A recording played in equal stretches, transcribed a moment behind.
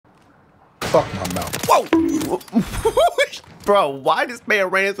Fuck my mouth. Whoa! Bro, why this man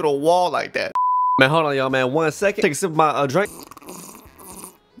ran into the wall like that? Man, hold on, y'all, man. 1 second. Take a sip of my drink.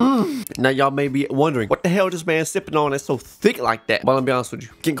 Now y'all may be wondering what the hell this man sipping on that's so thick like that. But let me be honest with you,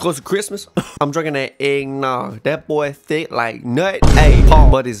 getting close to Christmas, I'm drinking that eggnog. That boy thick like nut. Hey,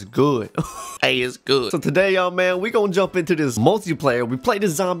 but it's good. Hey, it's good. So today, y'all, man, we gonna jump into this multiplayer. We play the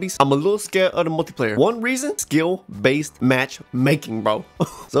zombies. I'm a little scared of the multiplayer. One reason, skill-based matchmaking, bro.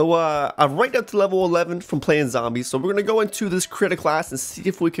 So I've ranked up to level 11 from playing zombies. So we're gonna go into this critter class and see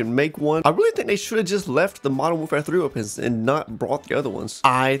if we can make one. I really think they should have just left the Modern Warfare 3 weapons and not brought the other ones.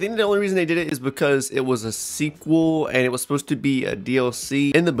 I think the only reason they did it is because it was a sequel and it was supposed to be a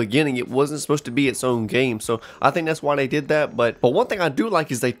DLC. In the beginning, it wasn't supposed to be its own game. So I think that's why they did that. But one thing I do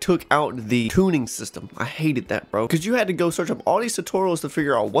like is they took out the tuning system. I hated that, bro. Because you had to go search up all these tutorials to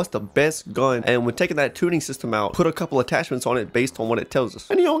figure out what's the best gun. And when taking that tuning system out, put a couple attachments on it based on what it tells us.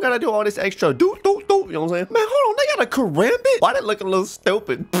 And you don't gotta do all this extra do. You know what I'm saying? Man, hold on. They got a karambit? Why they look a little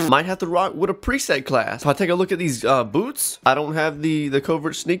stupid? Might have to rock with a preset class. If I take a look at these boots, I don't have the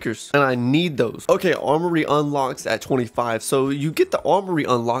covert sneakers. And I need those. Okay, armory unlocks at 25. So you get the armory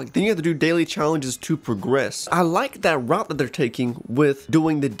unlocked, then you have to do daily challenges to progress. I like that route that they're taking with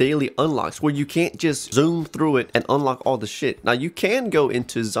doing the daily unlocks, where you can't just zoom through it and unlock all the shit. Now you can go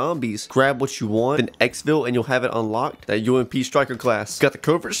into zombies, grab what you want, then exfil, and you'll have it unlocked. That UMP striker class. Got the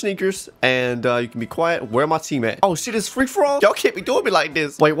covert sneakers, and you can be quiet. Where my team at? Oh shit, it's free for all? Y'all can't be doing me like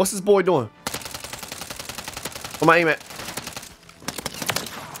this. Wait, what's this boy doing? Where my aim at?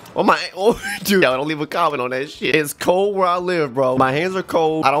 Oh, dude, y'all don't leave a comment on that shit. It's cold where I live, bro. My hands are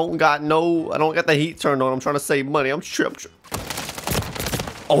cold. I don't got the heat turned on. I'm trying to save money. I'm tripped.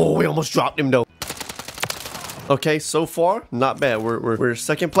 Oh, we almost dropped him though. Okay, so far, not bad. We're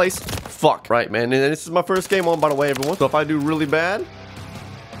second place. Fuck, right, man. And this is my first game on, by the way, everyone. So if I do really bad,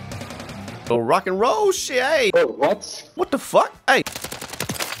 oh, rock and roll shit, hey. Wait, what? What the fuck? Hey.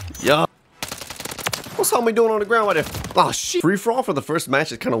 Yeah. What's homie doing on the ground right there? Oh shit. Free for all for the first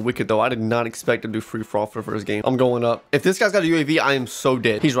match is kind of wicked though. I did not expect to do free for all for the first game. I'm going up. If this guy's got a UAV, I am so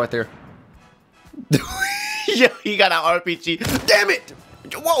dead. He's right there. Yeah, he got an RPG. Damn it.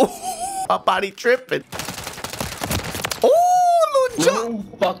 Whoa. My body tripping. No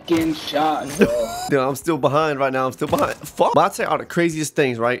fucking shot, bro. Dude, I'm still behind right now. I'm still behind. Fuck. But I'd say all the craziest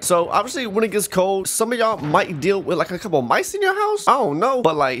things, right? So obviously when it gets cold, some of y'all might deal with like a couple of mice in your house. I don't know.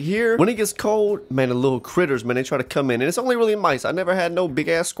 But like here, when it gets cold, man, the little critters, man, they try to come in. And it's only really mice. I never had no big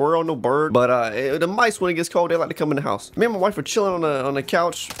ass squirrel, no bird. But the mice, when it gets cold, they like to come in the house. Me and my wife were chilling on the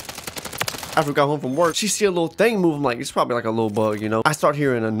couch. After we got home from work, she see a little thing moving, like it's probably like a little bug, you know. I start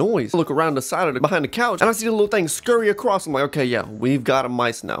hearing a noise. I look around the side of behind the couch, and I see the little thing scurry across. I'm like, okay, yeah, we've got a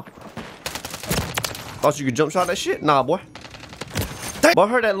mice now. Thought you could jump shot that shit? Nah, boy. But I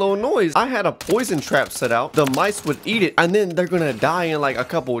heard that little noise. I had a poison trap set out. The mice would eat it, and then they're gonna die in like a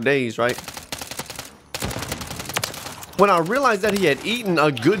couple of days, right? When I realized that he had eaten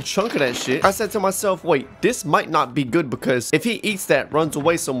a good chunk of that shit, I said to myself, wait, this might not be good, because if he eats that, runs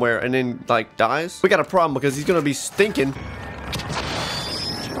away somewhere, and then like dies, we got a problem, because he's gonna be stinking.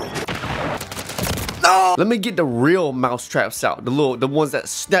 No! Let me get the real mouse traps out, the ones that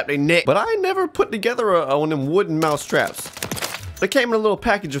snap their neck. But I never put together one of them wooden mouse traps. They came in a little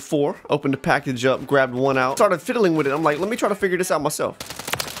package of 4. Opened the package up, grabbed one out, started fiddling with it. I'm like, let me try to figure this out myself.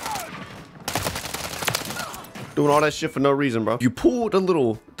 Doing all that shit for no reason, bro. You pull the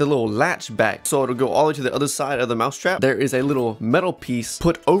little latch back so it'll go all the way to the other side of the mousetrap. There is a little metal piece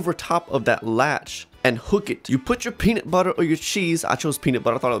put over top of that latch and hook it. You put your peanut butter or your cheese. I chose peanut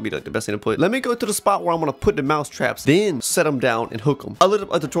butter. I thought it would be like the best thing to put. Let me go to the spot where I'm gonna put the mouse traps, then set them down and hook them. I looked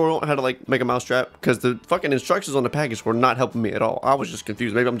up a tutorial on how to like make a mouse trap, because the fucking instructions on the package were not helping me at all. I was just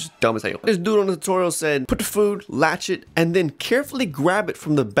confused. Maybe I'm just dumb as hell. This dude on the tutorial said, put the food, latch it, and then carefully grab it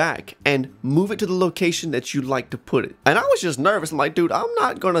from the back and move it to the location that you'd like to put it. And I was just nervous. I'm like, dude, I'm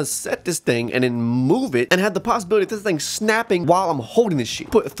not gonna set this thing and then move it and have the possibility of this thing snapping while I'm holding this shit.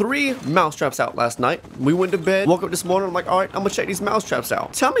 Put 3 mouse traps out last night. We went to bed, woke up this morning, I'm like, all right, I'm gonna check these mouse traps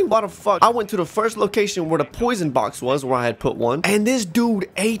out. Tell me why the fuck I went to the first location where the poison box was, where I had put one, and this dude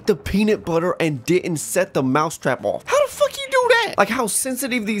ate the peanut butter and didn't set the mouse trap off. How the fuck you do that? Like how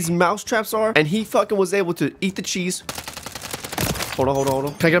sensitive these mouse traps are, and he fucking was able to eat the cheese. Hold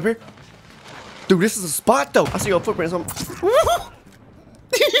on. Can I get up here? Dude, this is a spot though. I see your footprints.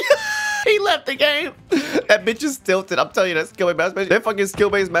 He left the game. That bitch is tilted. I'm telling you, that skill-based matchmaking. That fucking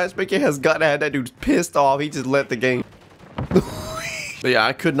skill-based matchmaking has got to have that dude pissed off. He just left the game. But yeah,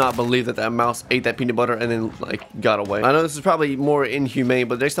 I could not believe that that mouse ate that peanut butter and then like got away. I know this is probably more inhumane,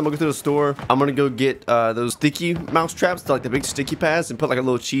 but next time I go through the store, I'm gonna go get those sticky mouse traps, like the big sticky pads, and put like a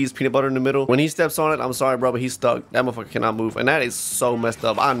little cheese peanut butter in the middle. When he steps on it, I'm sorry, bro, but he's stuck. That motherfucker cannot move, and that is so messed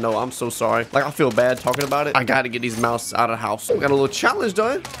up. I know, I'm so sorry. Like, I feel bad talking about it. I gotta get these mouse out of the house. We got a little challenge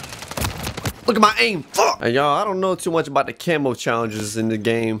done. Look at my aim. Fuck. And y'all, I don't know too much about the camo challenges in the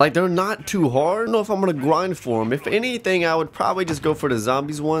game. Like, they're not too hard. I don't know if I'm gonna grind for them. If anything, I would probably just go for the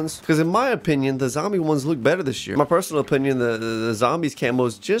zombies ones. Because in my opinion, the zombie ones look better this year. My personal opinion, the zombies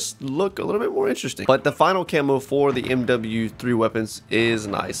camos just look a little bit more interesting. But the final camo for the MW3 weapons is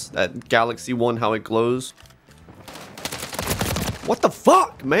nice. That Galaxy one, how it glows. What the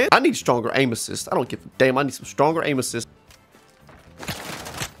fuck, man? I need stronger aim assist. I don't give a damn. I need some stronger aim assist.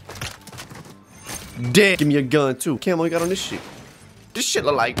 Damn. Give me a gun too. Camo you got on this shit. This shit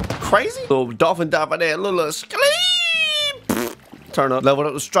look like crazy. Little dolphin dive right there. Little scream. Turn up. Level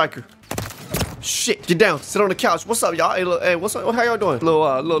up the striker. Shit. Get down. Sit on the couch. What's up, y'all? Hey, what's up? How y'all doing?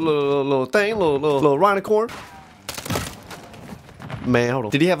 Little thing. Little rhinocorn. Man, hold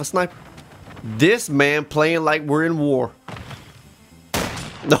on. Did he have a sniper? This man playing like we're in war.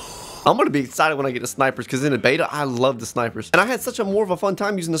 No. I'm gonna be excited when I get the snipers, because in the beta, I love the snipers. And I had such a more of a fun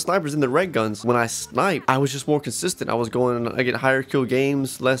time using the snipers than the red guns. When I sniped, I was just more consistent. I get higher kill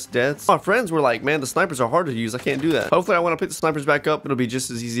games, less deaths. My friends were like, man, the snipers are hard to use. I can't do that. Hopefully, when I pick the snipers back up, it'll be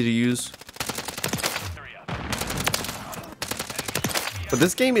just as easy to use. But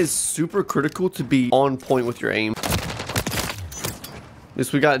this game is super critical to be on point with your aim. At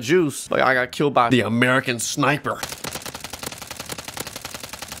least we got juice. Like, I got killed by the American sniper.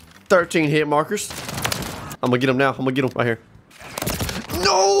 13 hit markers. I'm gonna get him now. I'm gonna get him right here.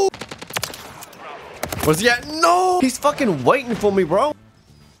 No! Where's he at? No! He's fucking waiting for me, bro.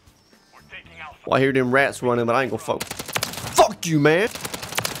 Well, I hear them rats running, but I ain't gonna fuck. Fuck you, man.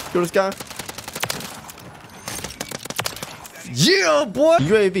 Kill this guy. Yeah, boy!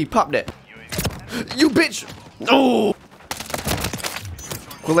 UAV, pop that. You bitch! No!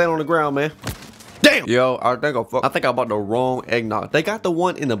 Quit laying on the ground, man. Damn! Yo, I think I bought the wrong eggnog. They got the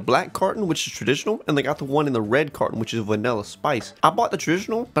one in the black carton, which is traditional, and they got the one in the red carton, which is vanilla spice. I bought the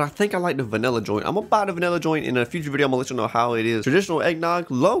traditional, but I think I like the vanilla joint. I'm gonna buy the vanilla joint in a future video. I'm gonna let you know how it is. Traditional eggnog,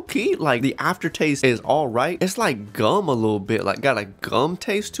 low key, like the aftertaste is all right. It's like gum a little bit, like got a gum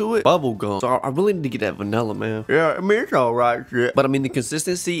taste to it, bubble gum. So I really need to get that vanilla, man. Yeah, I mean it's all right, shit. But I mean the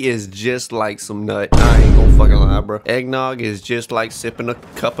consistency is just like some nut. I ain't gonna fucking lie, bro. Eggnog is just like sipping a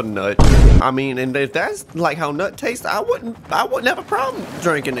cup of nut. I mean, and if that's like how nut tastes, I wouldn't have a problem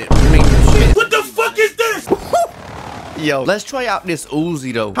drinking it. I mean, shit. What the fuck is this? Yo, let's try out this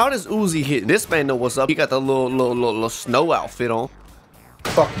Uzi though. How does Uzi hit? This man know what's up. He got the little snow outfit on.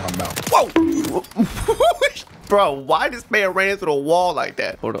 Fuck my mouth. Whoa. Bro, why this man ran through the wall like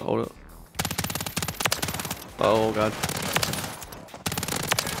that? Hold up. Oh god.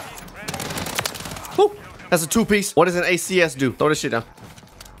 Woo. That's a two-piece. What does an ACS do? Throw this shit down.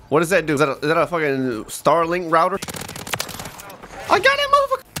 What does that do? Is that a fucking Starlink router? I got that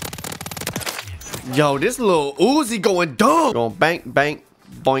motherfucker. Yo, this little Uzi going dumb. Going bank,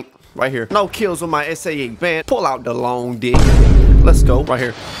 boink, right here. No kills with my SA8, man. Pull out the long dick. Let's go, right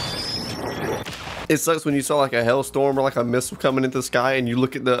here. It sucks when you saw like a hellstorm or like a missile coming into the sky, and you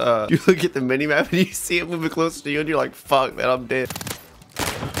look at the mini map and you see it moving closer to you, and you're like, "Fuck, man, I'm dead."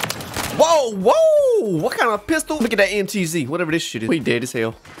 Whoa! What kind of pistol? Look at that MTZ, whatever this shit is. We dead as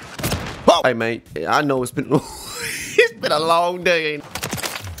hell. Whoa. Hey, mate, I know it's been it's been a long day.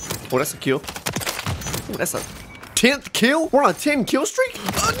 Oh, that's a kill. Oh, that's a 10th kill. We're on a 10 kill streak.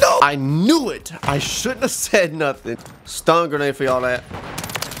 No! I knew it. I shouldn't have said nothing. Stun grenade for y'all that.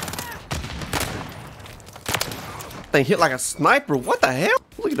 Thing hit like a sniper. What the hell?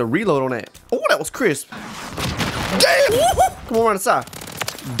 Look at the reload on that. Oh, that was crisp. Damn! Come on, around the side.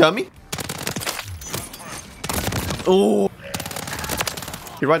 Dummy. Oh.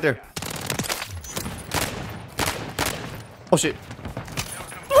 You're right there. Oh shit.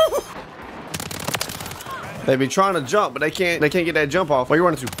 They be trying to jump, but they can't get that jump off. Where you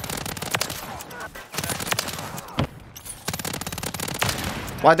running to?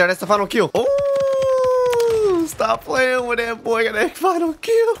 Right there, that's the final kill. Oh, stop playing with that boy. Got that final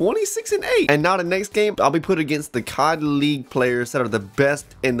kill. 26-8. And now the next game, I'll be put against the COD League players that are the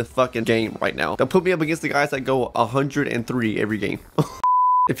best in the fucking game right now. They'll put me up against the guys that go 103 every game.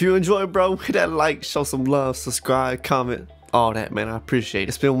 If you enjoy, bro, hit that like, show some love, subscribe, comment, all that, man. I appreciate it.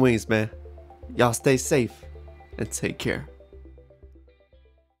 It's been Wings, man. Y'all stay safe and take care.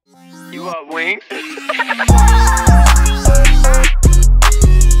 You up, Wings?